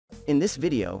In this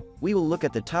video, we will look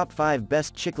at the top 5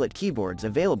 best Chiclet keyboards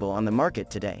available on the market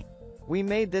today. We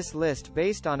made this list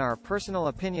based on our personal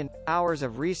opinion, hours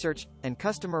of research, and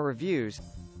customer reviews.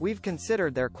 We've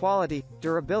considered their quality,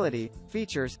 durability,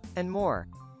 features, and more.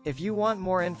 If you want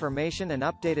more information and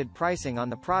updated pricing on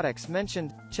the products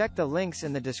mentioned, check the links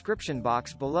in the description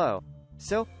box below.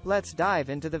 So, let's dive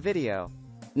into the video.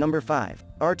 Number 5.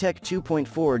 Arteck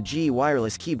 2.4G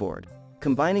Wireless Keyboard.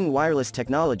 Combining wireless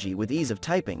technology with ease of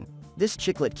typing, this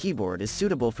Chiclet keyboard is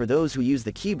suitable for those who use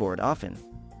the keyboard often.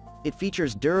 It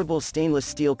features durable stainless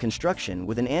steel construction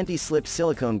with an anti-slip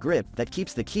silicone grip that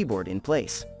keeps the keyboard in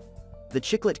place. The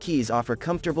Chiclet keys offer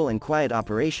comfortable and quiet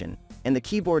operation, and the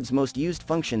keyboard's most used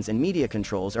functions and media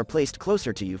controls are placed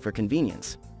closer to you for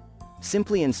convenience.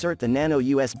 Simply insert the nano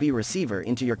USB receiver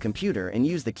into your computer and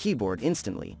use the keyboard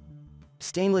instantly.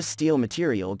 Stainless steel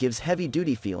material gives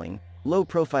heavy-duty feeling,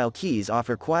 low-profile keys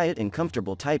offer quiet and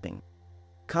comfortable typing.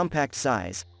 Compact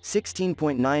size,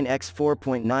 16.9 x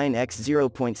 4.9 x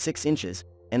 0.6 inches,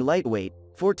 and lightweight,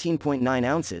 14.9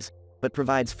 ounces, but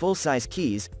provides full-size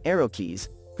keys, arrow keys,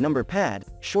 number pad,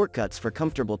 shortcuts for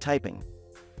comfortable typing.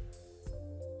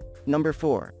 Number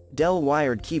 4. Dell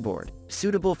Wired Keyboard.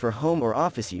 Suitable for home or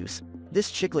office use,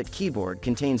 this Chiclet keyboard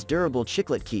contains durable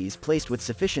Chiclet keys placed with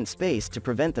sufficient space to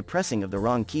prevent the pressing of the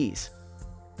wrong keys.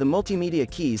 The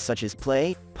multimedia keys such as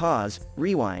play, pause,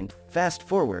 rewind, fast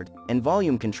forward, and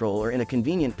volume control are in a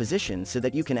convenient position so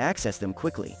that you can access them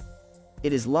quickly.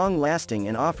 It is long-lasting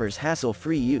and offers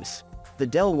hassle-free use. The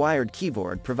Dell Wired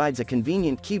Keyboard provides a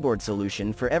convenient keyboard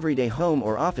solution for everyday home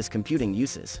or office computing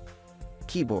uses.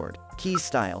 Keyboard, keys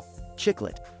style,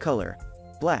 Chiclet, color,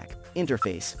 black,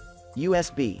 interface,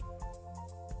 USB.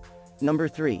 Number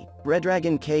 3.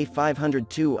 Redragon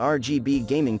K502 RGB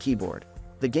Gaming Keyboard.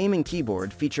 The gaming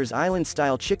keyboard features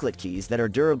island-style Chiclet keys that are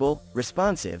durable,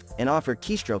 responsive, and offer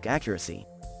keystroke accuracy.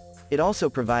 It also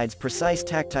provides precise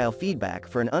tactile feedback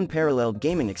for an unparalleled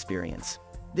gaming experience.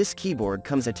 This keyboard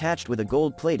comes attached with a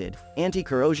gold-plated,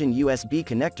 anti-corrosion USB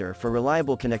connector for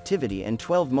reliable connectivity and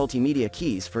 12 multimedia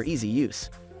keys for easy use.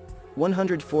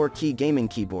 104-key gaming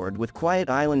keyboard with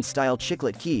quiet island-style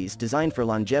Chiclet keys designed for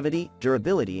longevity,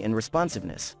 durability, and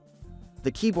responsiveness. The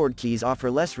keyboard keys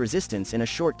offer less resistance in a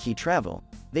short key travel.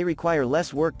 They require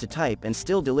less work to type and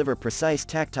still deliver precise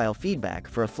tactile feedback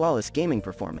for a flawless gaming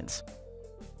performance.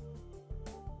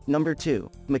 Number 2.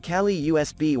 Macally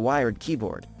USB Wired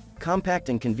Keyboard. Compact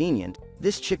and convenient,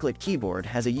 this Chiclet keyboard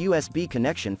has a USB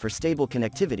connection for stable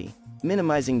connectivity,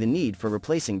 minimizing the need for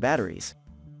replacing batteries.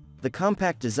 The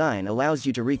compact design allows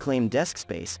you to reclaim desk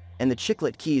space, and the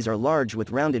Chiclet keys are large with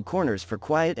rounded corners for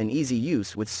quiet and easy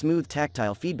use with smooth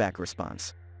tactile feedback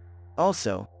response.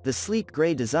 Also, the sleek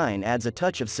gray design adds a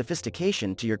touch of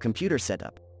sophistication to your computer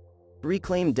setup.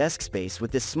 Reclaim desk space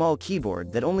with this small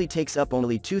keyboard that only takes up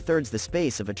only 2/3 the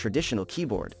space of a traditional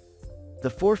keyboard. The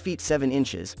 4 feet 7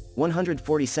 inches,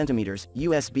 140 centimeters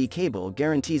USB cable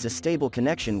guarantees a stable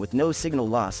connection with no signal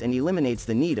loss and eliminates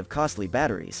the need of costly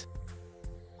batteries.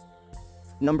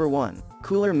 Number 1.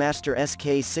 Cooler Master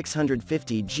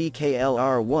SK650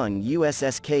 GKLR1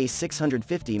 USSK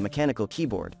 650 Mechanical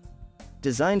Keyboard.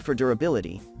 Designed for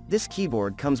durability, this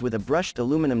keyboard comes with a brushed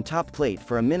aluminum top plate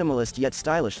for a minimalist yet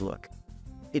stylish look.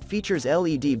 It features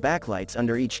LED backlights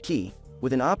under each key,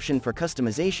 with an option for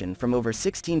customization from over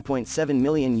 16.7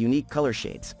 million unique color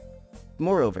shades.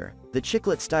 Moreover, the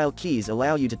Chiclet-style keys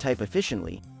allow you to type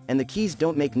efficiently, and the keys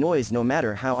don't make noise no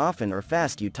matter how often or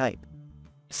fast you type.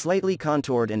 Slightly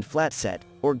contoured and flat set,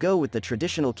 or go with the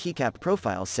traditional keycap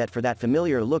profile set for that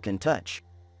familiar look and touch.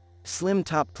 Slim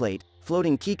top plate,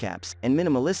 floating keycaps, and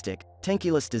minimalistic,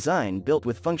 tankless design built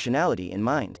with functionality in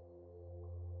mind.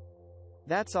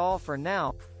 That's all for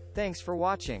now. Thanks for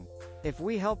watching. If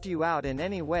we helped you out in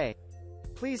any way,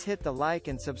 please hit the like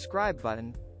and subscribe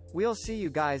button. We'll see you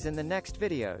guys in the next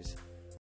videos.